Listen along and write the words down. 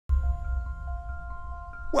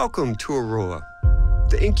Welcome to Aurora,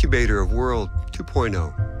 the incubator of World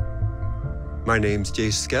 2.0. My name's Jay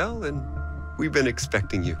Skell, and we've been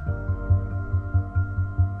expecting you.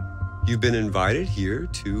 You've been invited here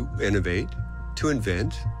to innovate, to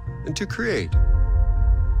invent, and to create.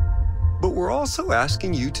 But we're also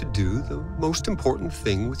asking you to do the most important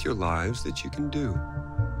thing with your lives that you can do.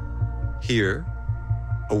 Here,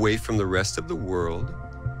 away from the rest of the world,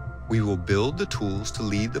 we will build the tools to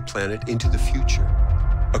lead the planet into the future.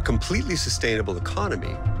 A completely sustainable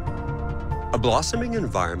economy, a blossoming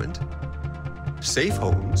environment, safe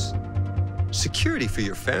homes, security for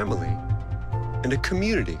your family, and a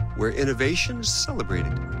community where innovation is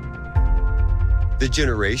celebrated. The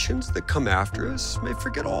generations that come after us may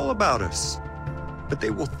forget all about us, but they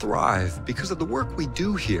will thrive because of the work we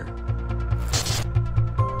do here.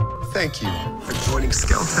 Thank you for joining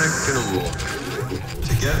Skeltech and Aurora.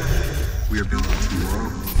 Together, we are building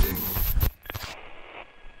tomorrow.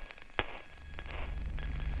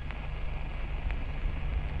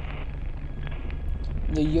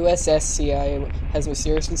 The USS CIA has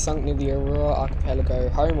mysteriously sunk near the Aurora archipelago,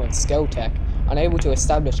 home of Skeltech. Unable to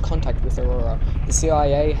establish contact with Aurora, the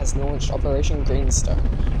CIA has launched Operation Greenstone.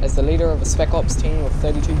 As the leader of a Spec Ops team of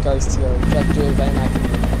 32 ghosts, your objective and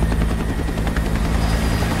acting.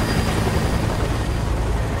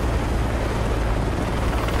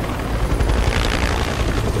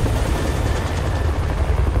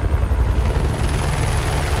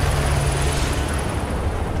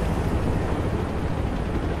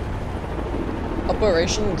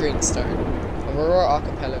 Operation Greenstone, Aurora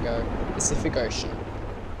Archipelago, Pacific Ocean.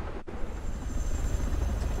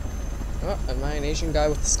 Oh, am I an Asian guy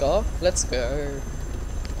with a scar? Let's go.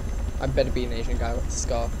 I better be an Asian guy with a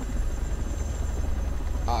scar.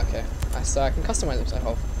 Ah, okay. So I can customize it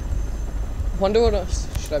myself. Wonder what else.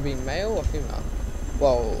 Should I be male or female?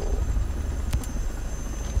 Whoa.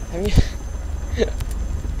 Have you...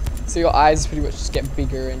 So your eyes pretty much just get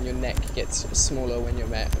bigger and your neck gets smaller when you're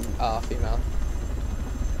female.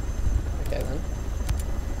 Okay then.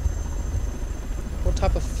 What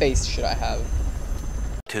type of face should I have?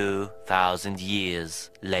 2,000 years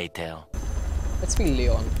later. Let's be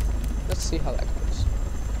Leon. Let's see how that goes.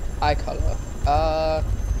 Eye color.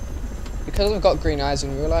 Because I've got green eyes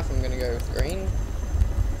in real life, I'm gonna go with green.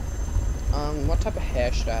 What type of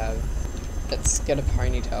hair should I have? Let's get a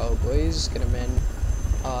ponytail, boys. Get a man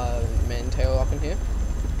tail up in here.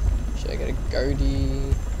 Should I get a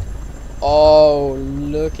goatee? Oh,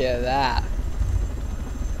 look at that.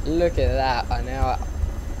 Look at that.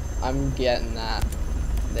 I'm getting that.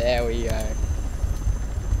 There we go.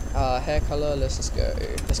 Hair color, let's just go.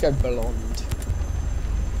 Let's go blonde.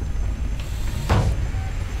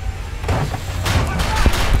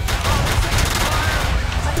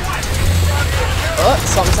 Oh,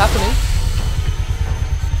 something's happening.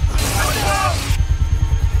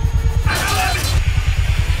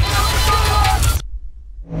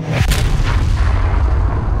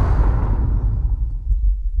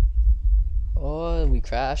 We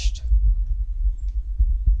crashed.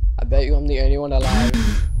 I bet you I'm the only one alive.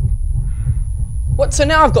 What? So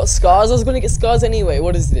now I've got scars? I was gonna get scars anyway.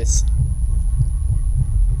 What is this?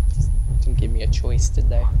 Didn't give me a choice, did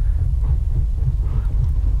they?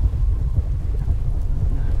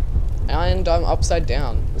 And I'm upside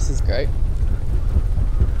down. This is great.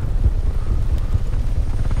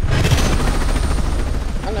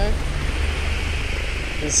 I know.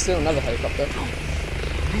 There's still another helicopter.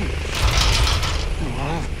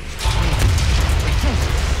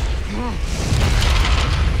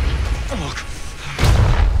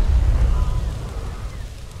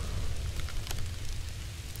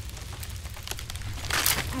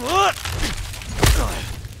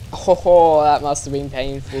 Oh, that must have been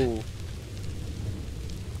painful.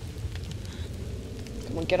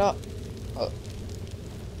 Come on, get up. Oh.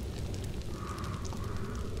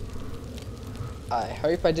 I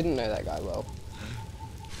hope I didn't know that guy well.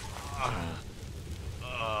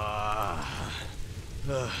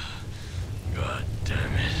 God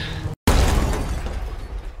damn it.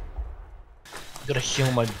 Gotta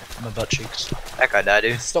heal my butt cheeks. That guy died,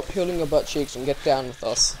 dude. Stop healing your butt cheeks and get down with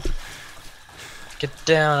us. Get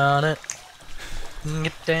down on it.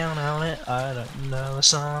 Get down on it. I don't know a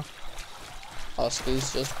song.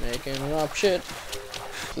 Husky's just making up shit.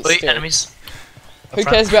 Wait, Still. enemies. Who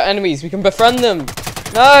cares about enemies? We can befriend them.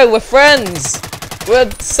 No, we're friends.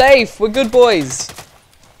 We're safe. We're good boys.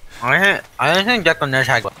 I don't think Jack on their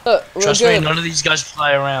tag. Look, we're Trust good. me, none of these guys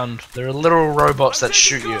fly around. They're little robots that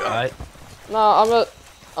shoot you, alright? No,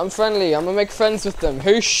 I'm friendly. I'm gonna make friends with them.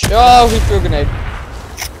 Who threw a grenade?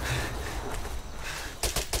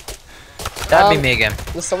 That'd be me again.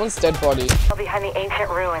 There's someone's dead body. Behind the ancient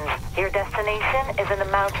ruins. Your destination is in the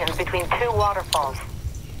mountains between two waterfalls.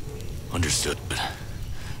 Understood.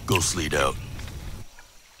 Ghost lead out.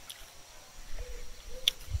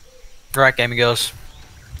 Right, gaming girls.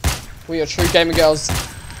 We are true gamer girls.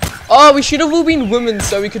 Oh, we should have all been women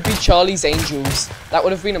so we could be Charlie's Angels. That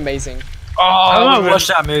would have been amazing. Oh, I want to watch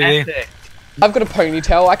that movie. epic. I've got a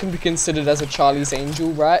ponytail. I can be considered as a Charlie's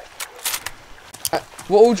Angel, right?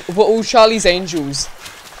 We're all Charlie's Angels.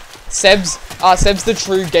 Seb's the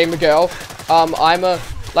true gamer girl. I'm the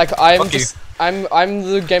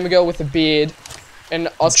gamer girl with a beard, and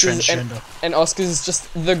Oscar's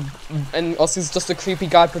just the creepy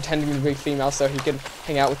guy pretending to be female so he can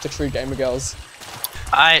hang out with the true gamer girls.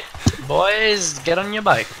 Alright, boys, get on your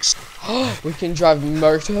bikes. We can drive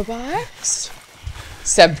motorbikes.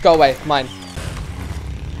 Seb, go away. Mine.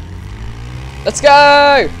 Let's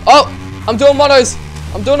go! Oh, I'm doing monos.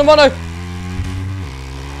 I'm doing a mono.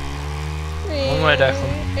 One way,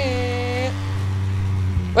 Declan.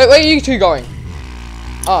 Wait, where are you two going?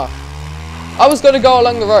 Ah, I was gonna go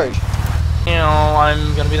along the road. You know,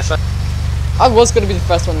 I'm gonna be the first. I was gonna be the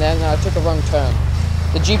first one there, and I took a wrong turn.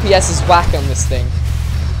 The GPS is whack on this thing.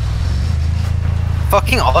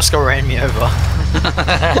 Fucking Oscar ran me over.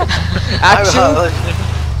 Actually,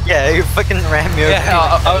 Yeah, you fucking ran me over.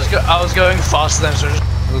 Yeah, I was going faster than so.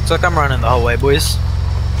 Looks like I'm running the whole way, boys.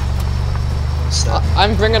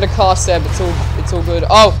 I'm bringing a car, Seb. It's all good.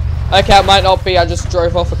 Oh, okay, it might not be. I just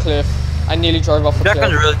drove off a cliff. I nearly drove off a cliff.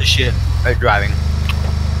 Declan's really the shit at driving.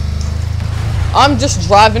 I'm just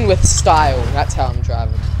driving with style. That's how I'm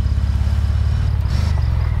driving.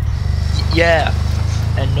 Yeah,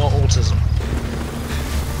 and not autism.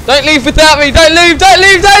 Don't leave without me! Don't leave! Don't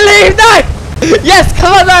leave! Don't leave! No! Yes!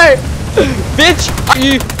 Come on, no! Bitch!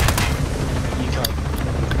 You can't.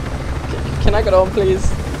 Can I get on, please?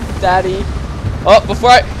 Daddy? Oh, before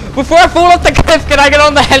I fall off the cliff, can I get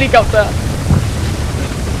on the helicopter?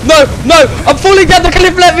 No! No! I'm falling down the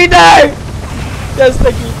cliff! Let me know! Yes,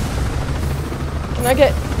 thank you. Can I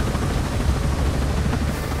get...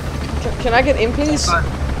 Can I get in, please?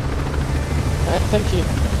 Thank you.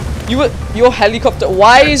 Your helicopter.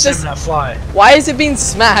 Why is this? Why is it being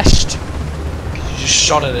smashed? You just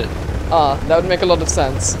shot at it. Ah, that would make a lot of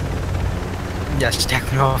sense. Yes,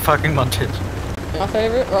 Declan, you're fucking wanted. My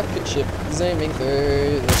favorite rocket ship zooming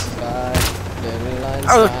through the sky.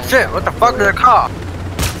 Oh shit! What the fuck is a car?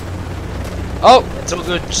 Oh, It's all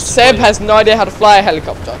good. Seb has no idea how to fly a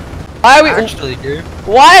helicopter. Why are we? Actually, do.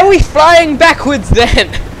 Why are we flying backwards then?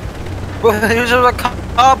 Well, there's a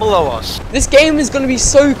car below us. This game is gonna be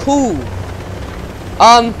so cool.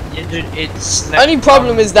 Yeah, dude, it's. Only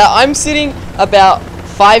problem is that I'm sitting about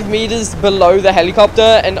 5 meters below the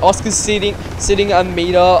helicopter, and Oscar's sitting a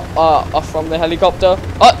meter from the helicopter.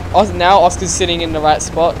 Oh, now Oscar's sitting in the right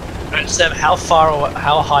spot. Seb, how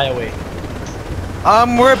high are we?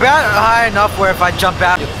 We're about high enough where if I jump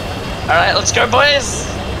out. Alright, let's go, boys!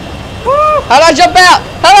 Woo! How do I jump out?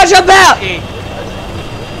 How do I jump out? E.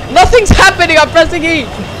 Nothing's happening. I'm pressing E.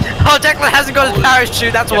 Oh, Declan hasn't got his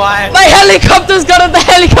parachute. That's why. My helicopter's gonna. The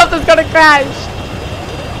helicopter's gonna crash.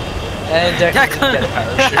 And Declan get a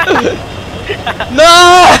parachute.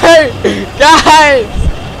 No, guys,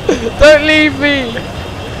 don't leave me.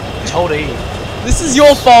 Told E. This is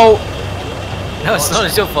your fault. No, it's not.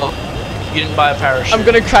 It's your fault. You didn't buy a parachute. I'm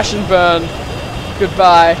gonna crash and burn.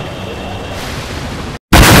 Goodbye.